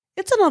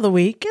It's another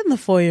week in the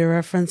For Your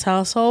Reference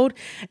household,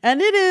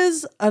 and it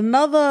is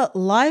another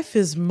Life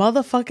is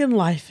Motherfucking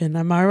Lifin'.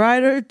 Am I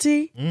right,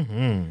 OT?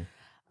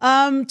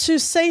 Mm-hmm. To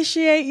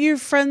satiate you,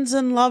 friends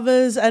and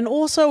lovers, and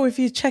also if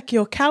you check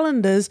your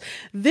calendars,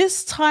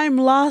 this time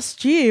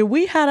last year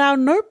we had our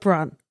Nope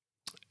run.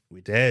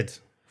 We did.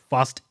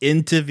 Fast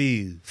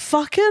interview.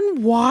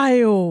 Fucking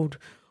wild.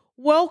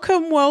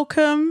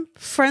 Welcome,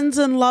 friends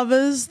and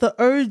lovers, the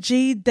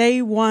OG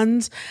day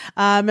ones.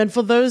 And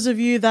for those of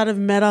you that have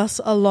met us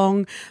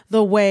along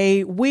the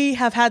way, we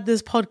have had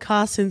this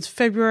podcast since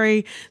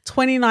February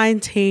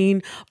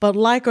 2019. But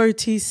like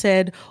OT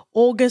said,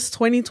 August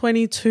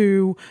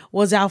 2022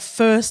 was our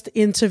first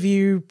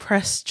interview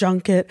press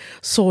junket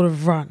sort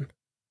of run.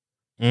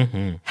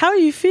 Mm-hmm. How are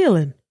you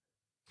feeling?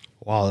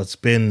 Wow, it's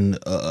been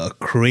a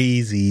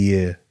crazy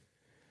year.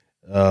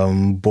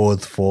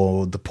 Both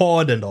for the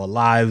pod and our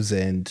lives,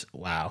 and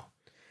wow.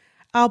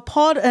 Our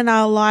pod and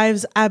our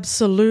lives,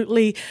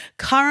 absolutely.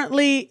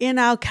 Currently in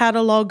our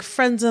catalog,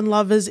 friends and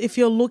lovers, if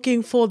you're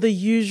looking for the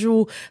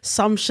usual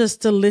sumptuous,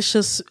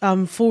 delicious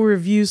full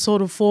review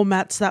sort of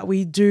formats that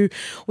we do,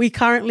 we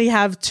currently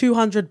have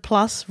 200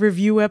 plus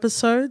review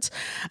episodes.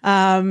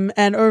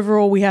 And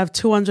overall, we have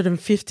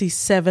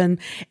 257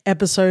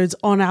 episodes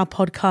on our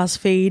podcast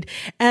feed,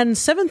 and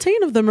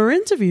 17 of them are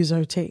interviews,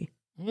 OT.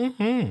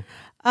 Mm-hmm.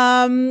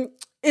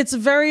 It's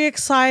very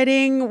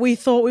exciting. We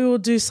thought we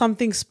would do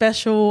something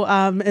special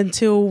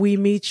until we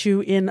meet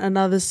you in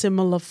another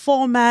similar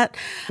format.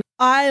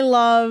 I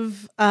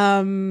love,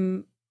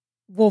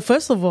 well,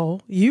 first of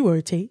all, you,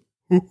 OT.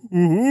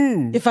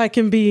 If I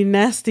can be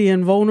nasty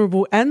and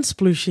vulnerable and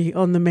splooshy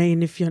on the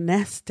main if you're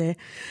nasty.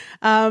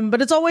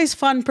 But it's always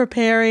fun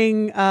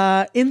preparing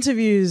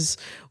interviews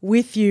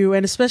with you,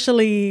 and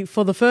especially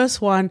for the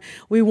first one,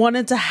 we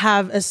wanted to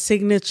have a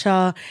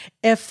signature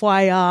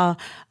FYR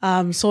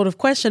sort of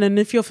question. And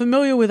if you're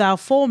familiar with our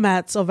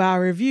formats of our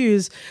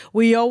reviews,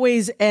 we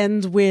always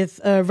end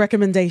with a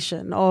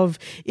recommendation of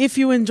if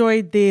you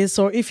enjoyed this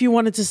or if you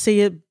wanted to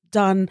see it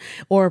done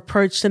or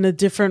approached in a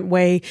different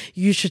way,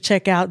 you should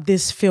check out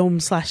this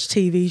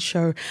film/TV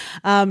show.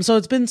 So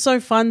it's been so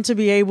fun to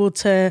be able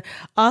to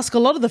ask a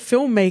lot of the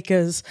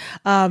filmmakers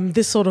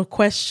this sort of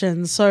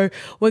question. So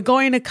we're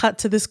going to cut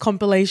to this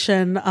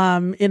compilation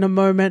in a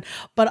moment,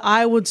 but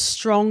I would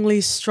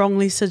strongly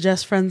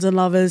suggest, friends and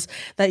lovers,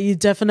 that you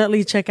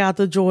definitely check out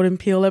the Jordan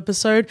Peele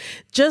episode,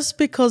 just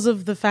because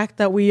of the fact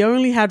that we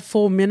only had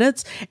 4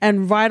 minutes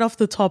and right off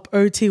the top,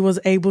 OT was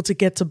able to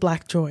get to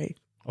Black Joy.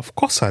 Of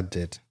course I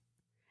did.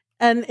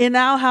 And in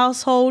our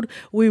household,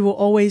 we will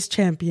always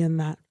champion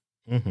that.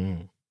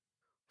 Mm-hmm.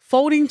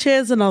 Folding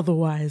chairs and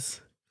otherwise.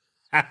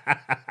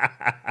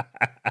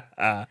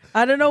 I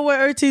don't know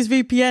where OT's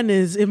VPN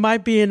is. It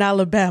might be in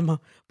Alabama,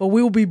 but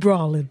we'll be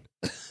brawling.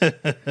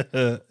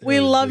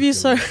 We love you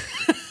so.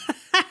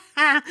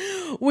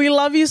 We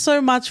love you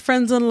so much,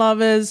 friends and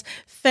lovers.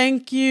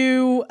 Thank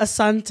you,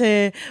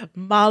 Asante,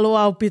 Malo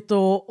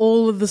Alpito,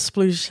 all of the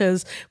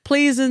splooshes.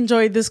 Please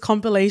enjoy this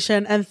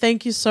compilation, and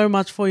thank you so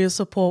much for your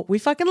support. We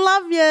fucking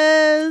love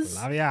yous.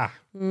 Love ya.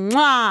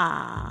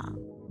 Mwah.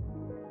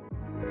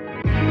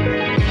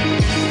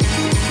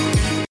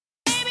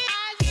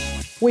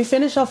 We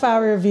finish off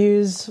our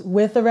reviews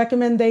with a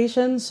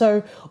recommendation.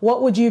 So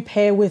what would you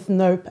pair with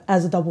Nope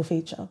as a double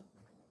feature?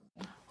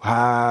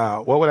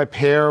 Wow. What would I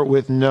pair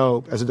with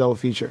Nope as a double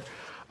feature?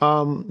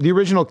 The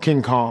original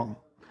King Kong.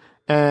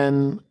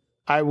 And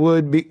I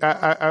would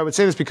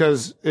say this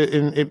because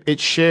it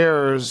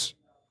shares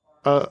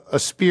a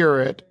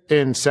spirit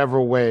in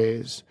several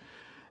ways.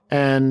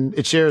 And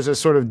it shares a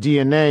sort of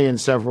DNA in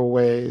several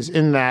ways,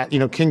 in that,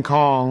 King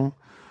Kong,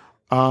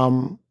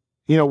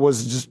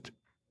 was just,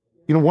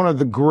 one of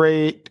the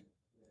great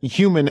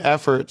human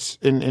efforts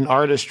in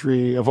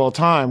artistry of all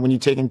time, when you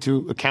take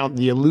into account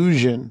the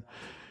illusion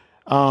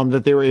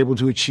that they were able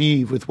to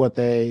achieve with what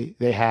they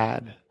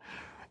had.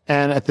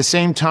 And at the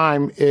same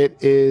time, it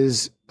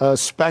is a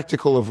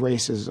spectacle of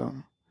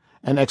racism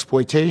and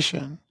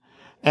exploitation.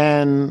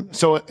 And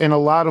so in a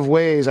lot of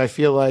ways, I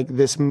feel like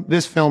this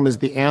film is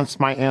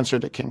my answer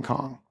to King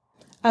Kong.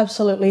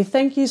 Absolutely.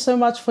 Thank you so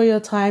much for your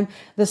time.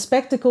 The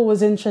spectacle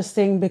was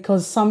interesting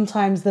because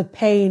sometimes the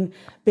pain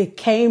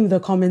became the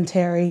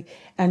commentary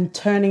and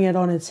turning it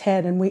on its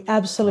head. And we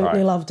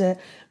absolutely loved it.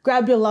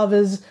 Grab your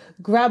lovers,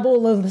 grab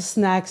all of the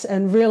snacks,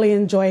 and really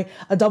enjoy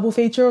a double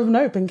feature of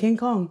Nope and King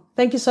Kong.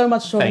 Thank you so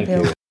much, Jordan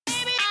Peele.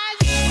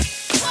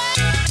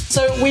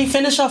 So we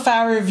finish off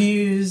our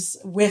reviews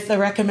with a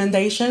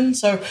recommendation.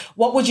 So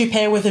what would you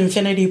pair with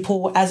Infinity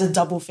Pool as a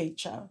double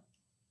feature?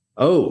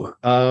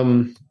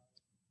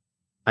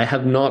 I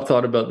have not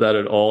thought about that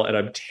at all, and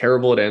I'm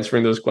terrible at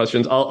answering those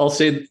questions. I'll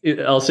say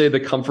The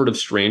Comfort of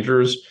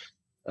Strangers,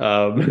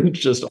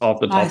 just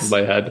off the top of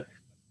my head,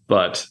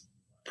 but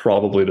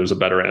probably there's a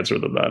better answer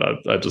than that.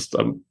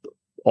 I'm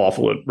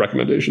awful at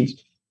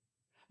recommendations.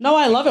 No,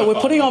 I love it. We're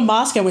putting on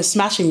mask and we're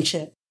smashing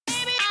shit.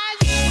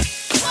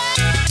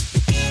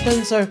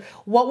 And so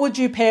what would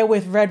you pair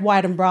with Red,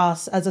 White, and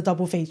Brass as a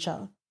double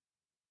feature?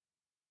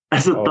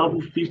 As a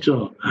double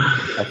feature?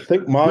 I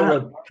think mine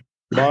would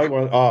My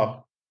one,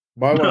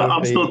 my one would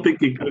I'm still be.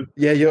 thinking.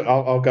 Yeah,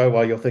 I'll go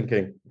while you're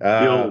thinking.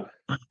 Yo,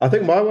 I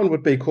think my one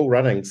would be Cool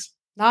Runnings,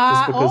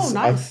 just because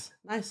nice.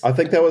 I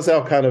think that was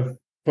our kind of,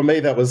 for me,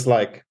 that was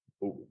like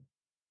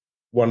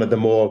one of the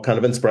more kind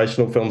of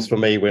inspirational films for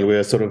me when we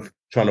were sort of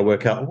trying to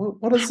work out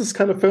what is this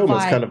kind of film?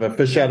 It's kind of a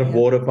fish out of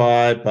water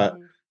vibe, but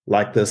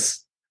like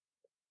this,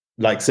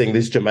 like seeing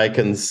these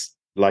Jamaicans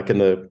like in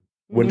the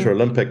Winter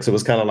Olympics, it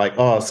was kind of like,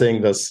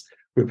 seeing this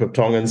group of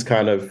Tongans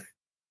kind of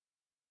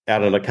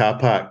out in a car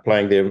park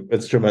playing their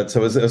instruments.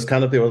 So it was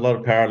kind of, there were a lot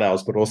of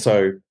parallels, but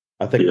also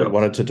I think we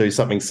wanted to do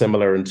something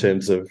similar in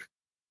terms of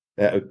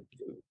the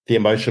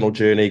emotional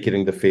journey,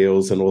 getting the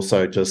feels, and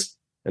also just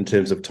in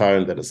terms of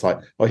tone, that it's like,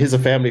 here's a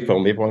family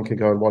film, everyone can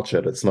go and watch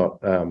it. It's not,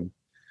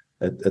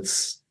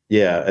 it's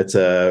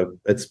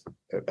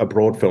a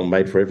broad film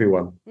made for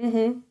everyone.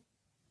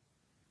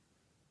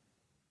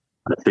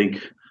 I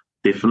think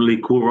definitely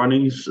Cool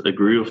Runnings.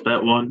 Agree with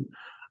that one.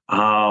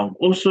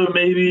 Also,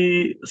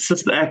 maybe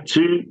Sister Act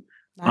 2,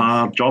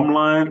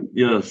 Drumline.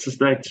 Yeah,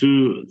 Sister Act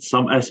 2,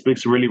 some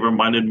aspects really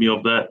reminded me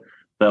of that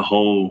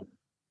whole,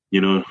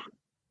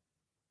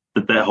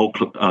 that whole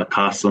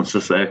cast on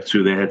Sister Act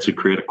 2. They had to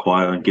create a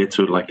choir and get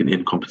to like an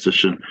end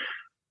competition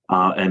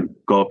and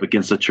go up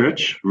against the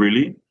church,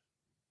 really.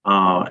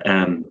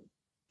 And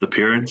the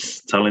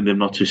parents telling them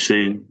not to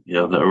sing.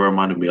 Yeah, that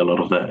reminded me a lot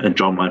of that. And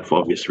Drumline, for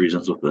obvious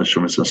reasons, with the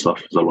instruments and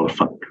stuff, is a lot of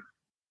fun.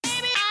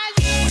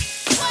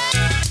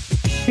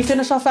 We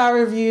finish off our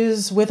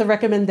reviews with a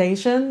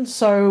recommendation.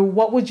 So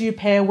what would you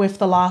pair with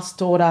The Last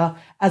Daughter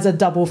as a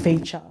double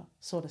feature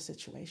sort of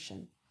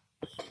situation?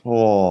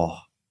 Oh,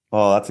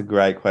 that's a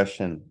great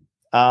question.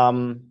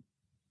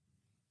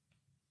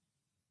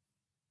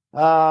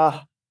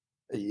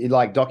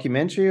 Like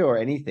documentary or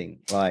anything?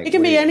 Like it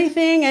can be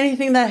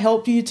anything that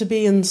helped you to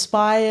be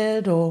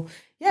inspired, or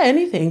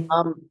anything.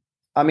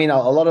 I mean,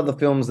 a lot of the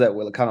films that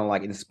were kind of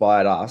like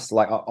inspired us,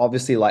 like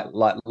obviously like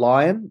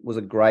Lion was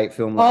a great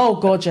film.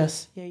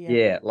 Gorgeous.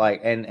 Yeah.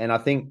 Like, and I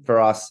think for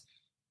us,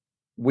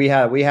 we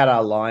had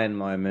our Lion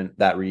moment,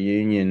 that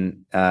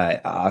reunion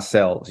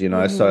ourselves,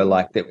 so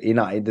like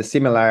the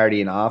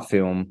similarity in our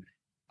film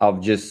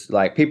of just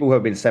like people who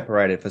have been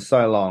separated for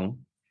so long.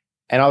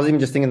 And I was even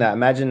just thinking that,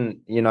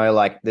 imagine,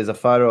 like there's a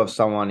photo of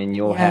someone in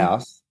your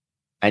house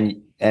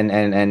and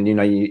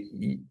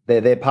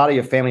they're part of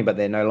your family, but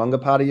they're no longer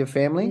part of your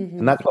family.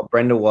 And that's what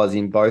Brenda was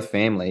in both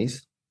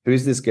families.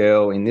 Who's this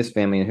girl in this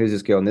family and who's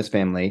this girl in this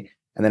family?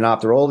 And then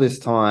after all this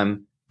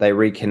time, they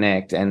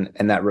reconnect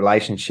and that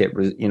relationship,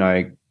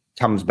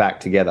 comes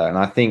back together. And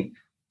I think,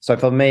 so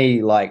for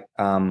me, like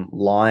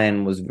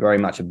Lion was very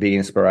much a big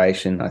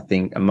inspiration, I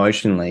think,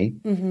 emotionally,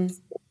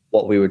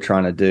 what we were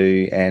trying to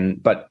do.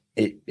 But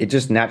it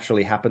just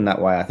naturally happened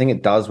that way. I think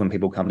it does when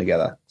people come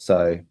together.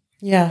 So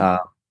I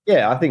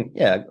think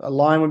a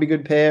Lion would be a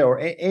good pair, or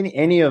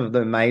any of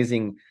the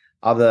amazing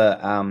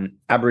other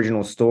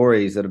Aboriginal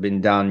stories that have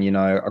been done,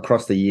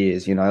 across the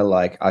years.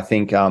 Like I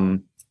think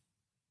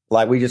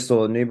like we just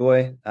saw New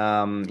Boy.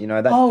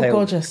 That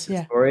gorgeous,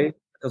 story. It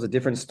was a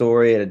different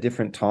story at a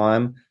different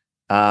time.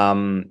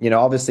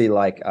 Obviously,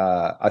 like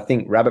I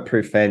think Rabbit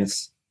Proof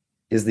Fence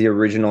is the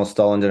original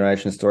Stolen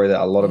Generation story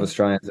that a lot of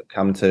Australians have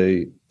come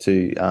to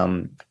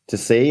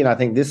see, and I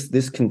think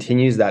this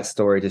continues that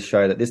story to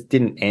show that this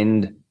didn't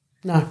end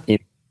in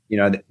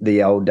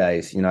the old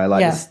days.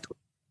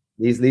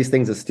 These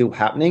things are still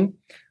happening.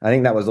 I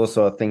think that was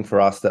also a thing for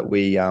us that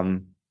we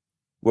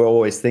were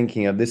always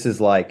thinking of. This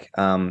is like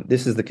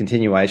this is the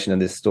continuation of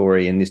this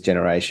story in this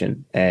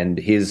generation, and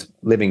here's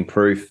living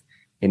proof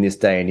in this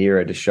day and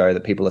era to show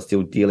that people are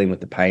still dealing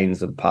with the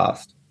pains of the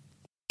past.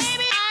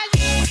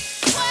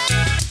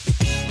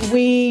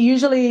 We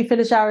usually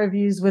finish our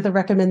reviews with a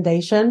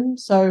recommendation.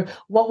 So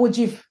what would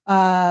you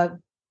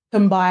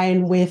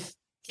combine with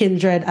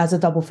Kindred as a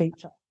double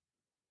feature?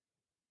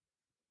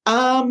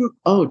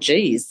 Oh,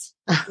 geez.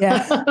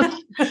 Yeah.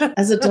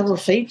 As a double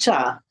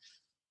feature.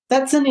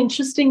 That's an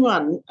interesting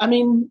one. I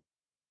mean,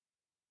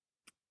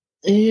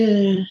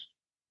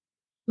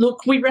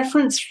 look, we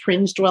reference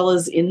Fringe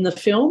Dwellers in the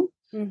film,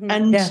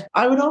 and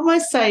I would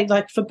almost say,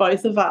 like, for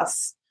both of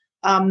us,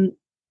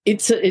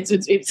 it's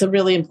a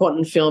really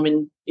important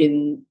film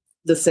in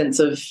the sense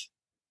of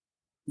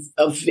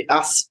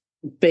us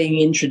being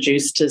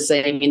introduced to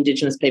seeing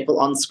Indigenous people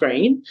on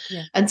screen.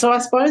 Yeah. And so I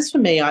suppose for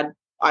me,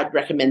 I'd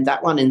recommend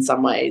that one in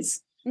some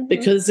ways,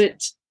 because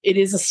it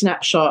is a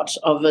snapshot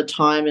of a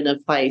time and a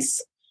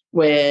place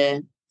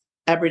where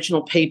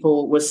Aboriginal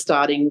people were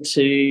starting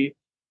to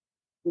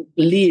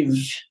live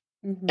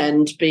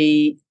and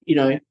be,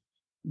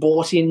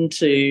 brought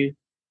into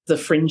the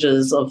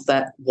fringes of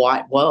that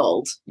white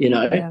world,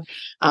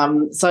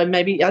 So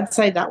maybe I'd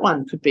say that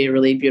one could be a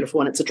really beautiful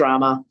one. It's a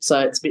drama, so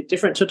it's a bit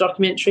different to a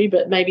documentary,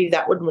 but maybe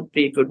that one would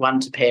be a good one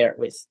to pair it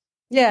with.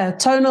 Yeah,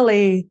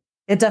 tonally,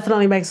 it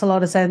definitely makes a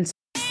lot of sense.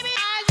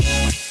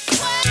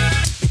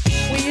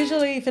 We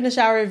usually finish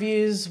our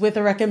reviews with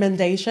a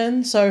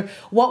recommendation. So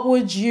what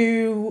would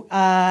you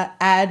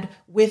add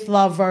with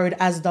Love Road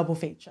as a double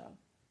feature?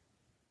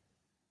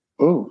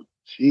 Oh,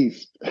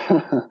 jeez.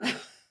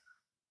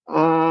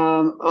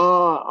 I'm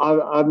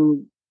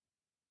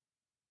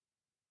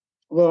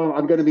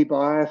going to be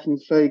biased and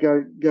say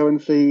go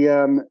and see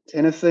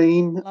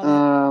Tennessee.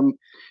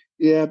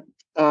 Yeah.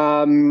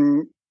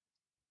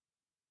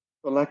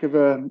 For lack of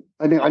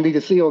I need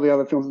to see all the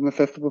other films in the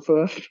festival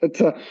first.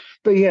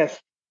 But yes,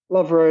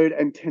 Love Road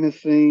and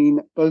Tennessee,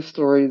 both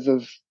stories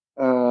of,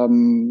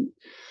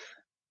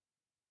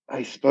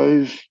 I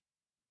suppose,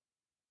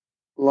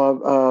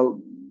 love.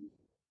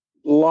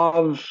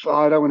 Love.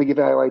 I don't want to give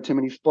away too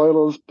many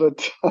spoilers,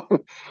 but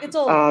it's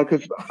all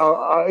because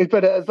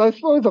but I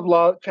suppose of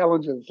love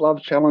challenges.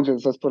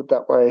 Let's put it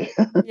that way.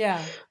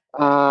 Yeah.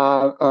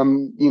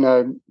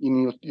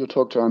 You'll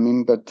talk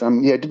to but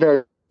yeah,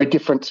 very, very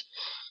different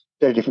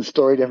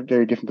story,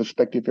 very different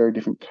perspective, very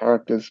different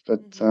characters.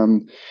 But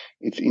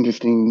it's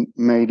interesting,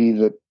 maybe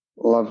that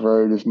Love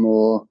Road is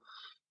more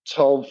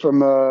told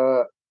from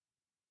a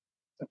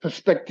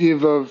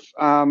perspective of,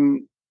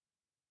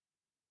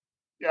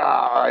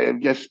 I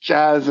guess,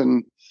 jazz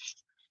and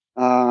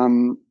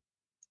Daniel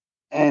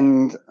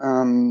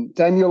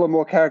are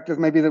more characters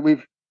maybe that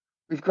we've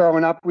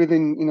grown up with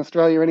in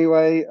Australia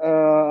anyway,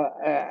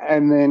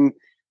 and then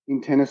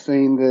in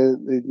Tennessee,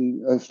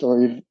 the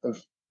story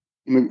of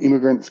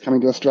immigrants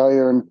coming to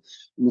Australia and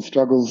the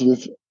struggles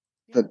with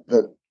that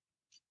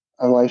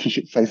a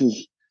relationship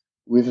faces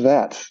with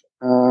that.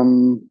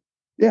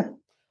 Yeah.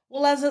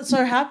 Well, as it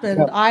so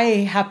happened,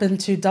 I happened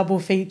to double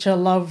feature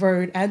Love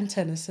Road and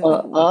Tennessee.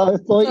 I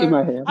thought you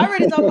might have. I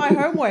already done my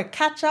homework.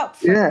 Catch up,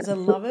 friends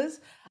and lovers.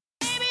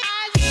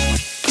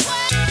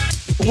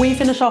 We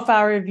finish off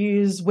our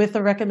reviews with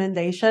a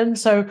recommendation.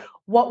 So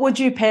what would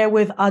you pair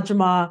with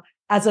Ajma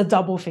as a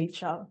double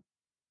feature?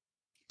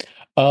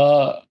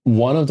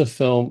 One of the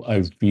film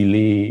I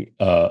really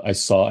I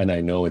saw, and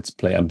I know it's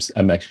play.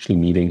 I'm actually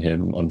meeting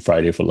him on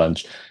Friday for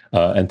lunch.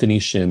 Anthony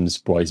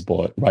Shim's Rise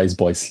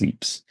Boy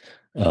Sleeps,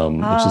 which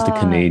is the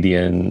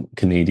Canadian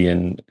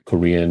Canadian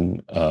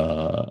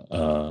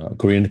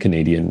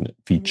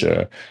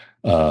feature.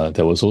 That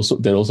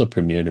also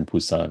premiered in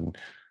Busan.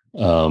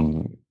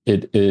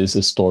 It is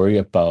a story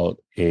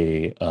about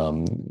a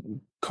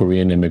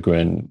Korean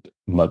immigrant,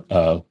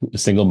 a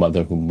single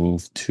mother who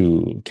moved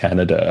to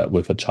Canada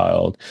with a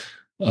child.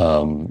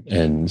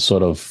 And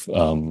sort of,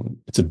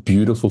 it's a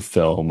beautiful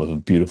film with a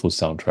beautiful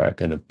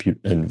soundtrack and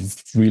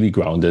really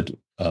grounded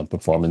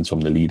performance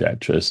from the lead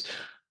actress.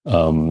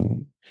 I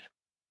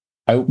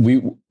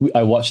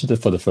watched it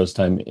for the first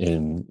time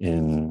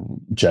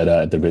in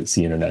Jeddah at the Red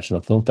Sea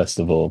International Film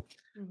Festival.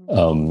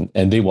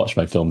 And they watched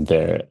my film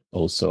there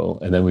also.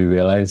 And then we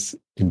realized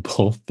in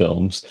both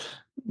films,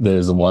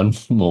 there's one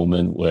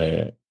moment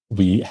where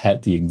we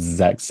had the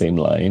exact same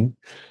line.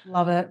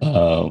 Love it.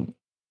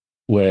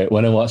 Where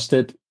when I watched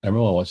it, I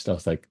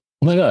was like,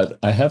 oh my God,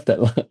 I have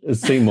that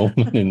same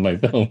moment in my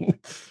film.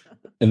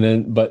 And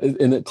then, but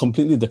in a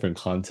completely different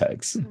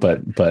context.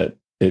 But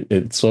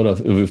it sort of,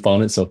 we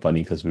found it so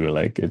funny because we were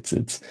like, it's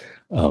this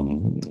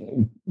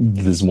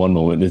one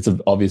moment, it's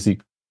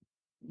obviously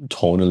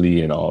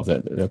tonally and all of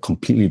that, they're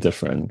completely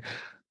different.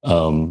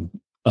 But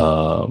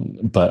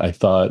I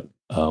thought,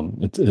 I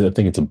think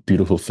it's a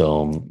beautiful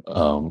film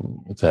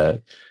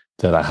that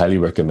I highly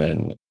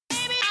recommend.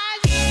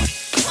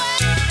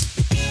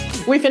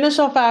 We finish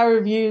off our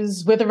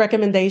reviews with a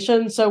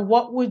recommendation. So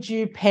what would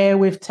you pair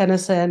with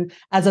Tennyson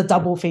as a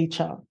double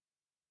feature?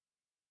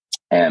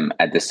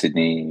 At the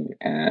Sydney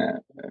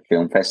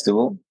Film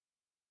Festival.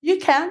 You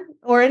can,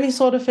 or any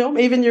sort of film,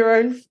 even your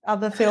own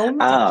other film.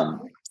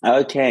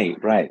 Okay,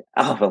 right.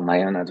 Oh, well,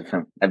 my own other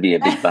film. I'd be a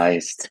bit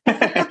biased.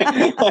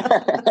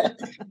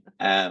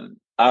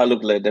 I'll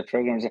look at the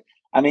programs.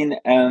 I mean,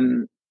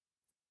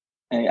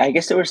 I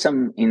guess there were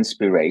some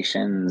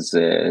inspirations,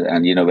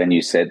 and when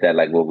you said that,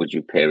 like, what would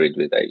you pair it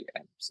with? I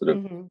sort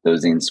of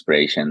those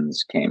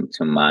inspirations came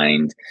to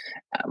mind.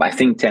 I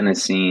think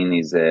Tennessee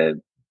is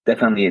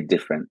definitely a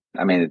different.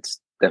 I mean,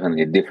 it's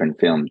definitely a different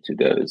film to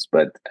those,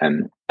 but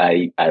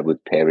I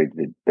would pair it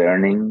with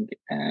Burning,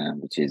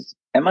 which is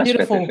a much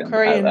beautiful better film.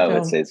 Korean I film.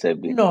 would say it's a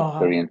beautiful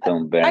Korean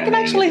film. Burning, I can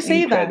actually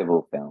see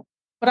incredible that. Film.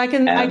 But I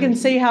can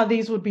see how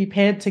these would be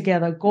paired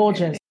together.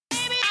 Gorgeous.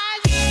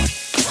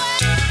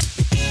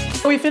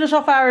 We finish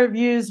off our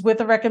reviews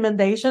with a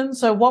recommendation.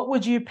 So what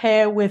would you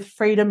pair with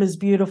Freedom is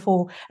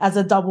Beautiful as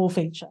a double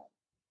feature?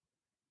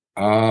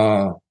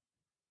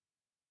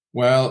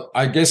 Well,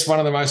 I guess one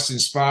of the most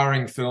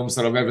inspiring films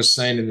that I've ever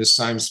seen in this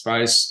same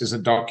space is a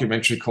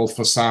documentary called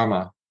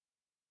Fasama,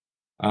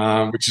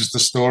 which is the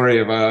story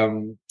of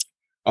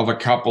a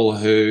couple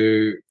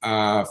who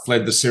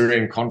fled the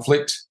Syrian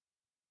conflict.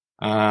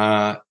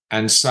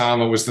 And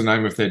Sama was the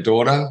name of their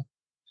daughter.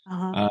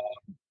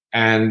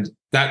 And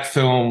that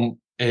film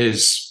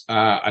is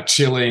a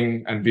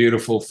chilling and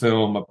beautiful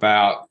film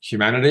about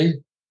humanity.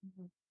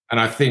 And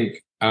I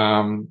think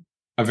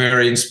a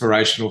very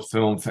inspirational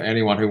film for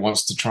anyone who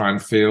wants to try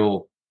and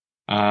feel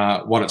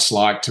what it's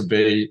like to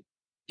be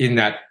in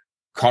that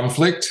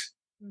conflict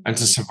and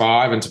to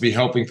survive and to be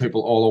helping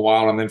people all the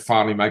while and then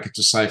finally make it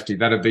to safety.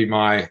 That'd be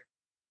my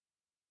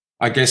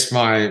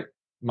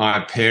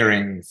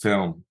pairing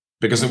film.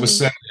 because it was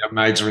certainly a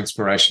major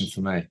inspiration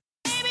for me.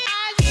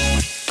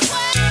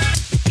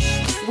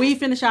 We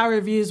finish our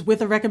reviews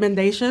with a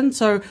recommendation.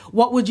 So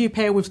what would you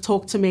pair with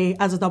Talk to Me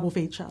as a double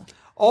feature?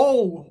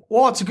 Oh,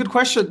 it's a good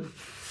question.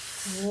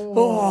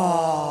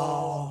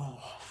 Oh.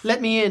 Let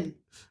Me In.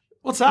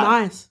 What's that?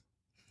 Nice.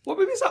 What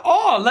movie is that?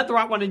 Oh, Let the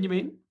Right One In, you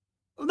mean?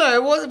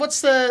 No, what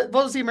was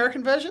the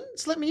American version?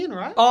 It's Let Me In,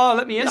 right? Oh,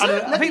 Let Me In.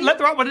 I think Let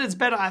the Right One In is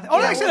better.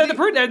 Actually,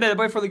 they're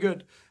both really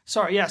good.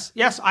 Sorry, yes,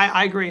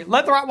 I agree.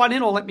 Let the Right One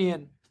In or Let Me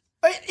In.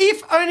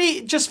 If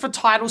only just for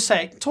title's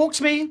sake. Talk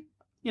to me,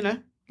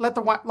 let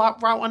the right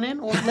one in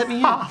or let me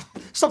in.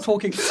 Stop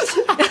talking.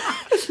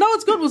 No,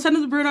 it's good. We'll send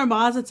it to Bruno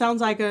Mars. It sounds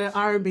like an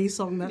R&B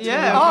song. That's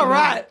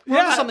right. We're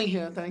onto something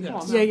here. Thank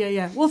you.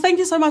 Yeah. Well, thank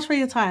you so much for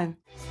your time.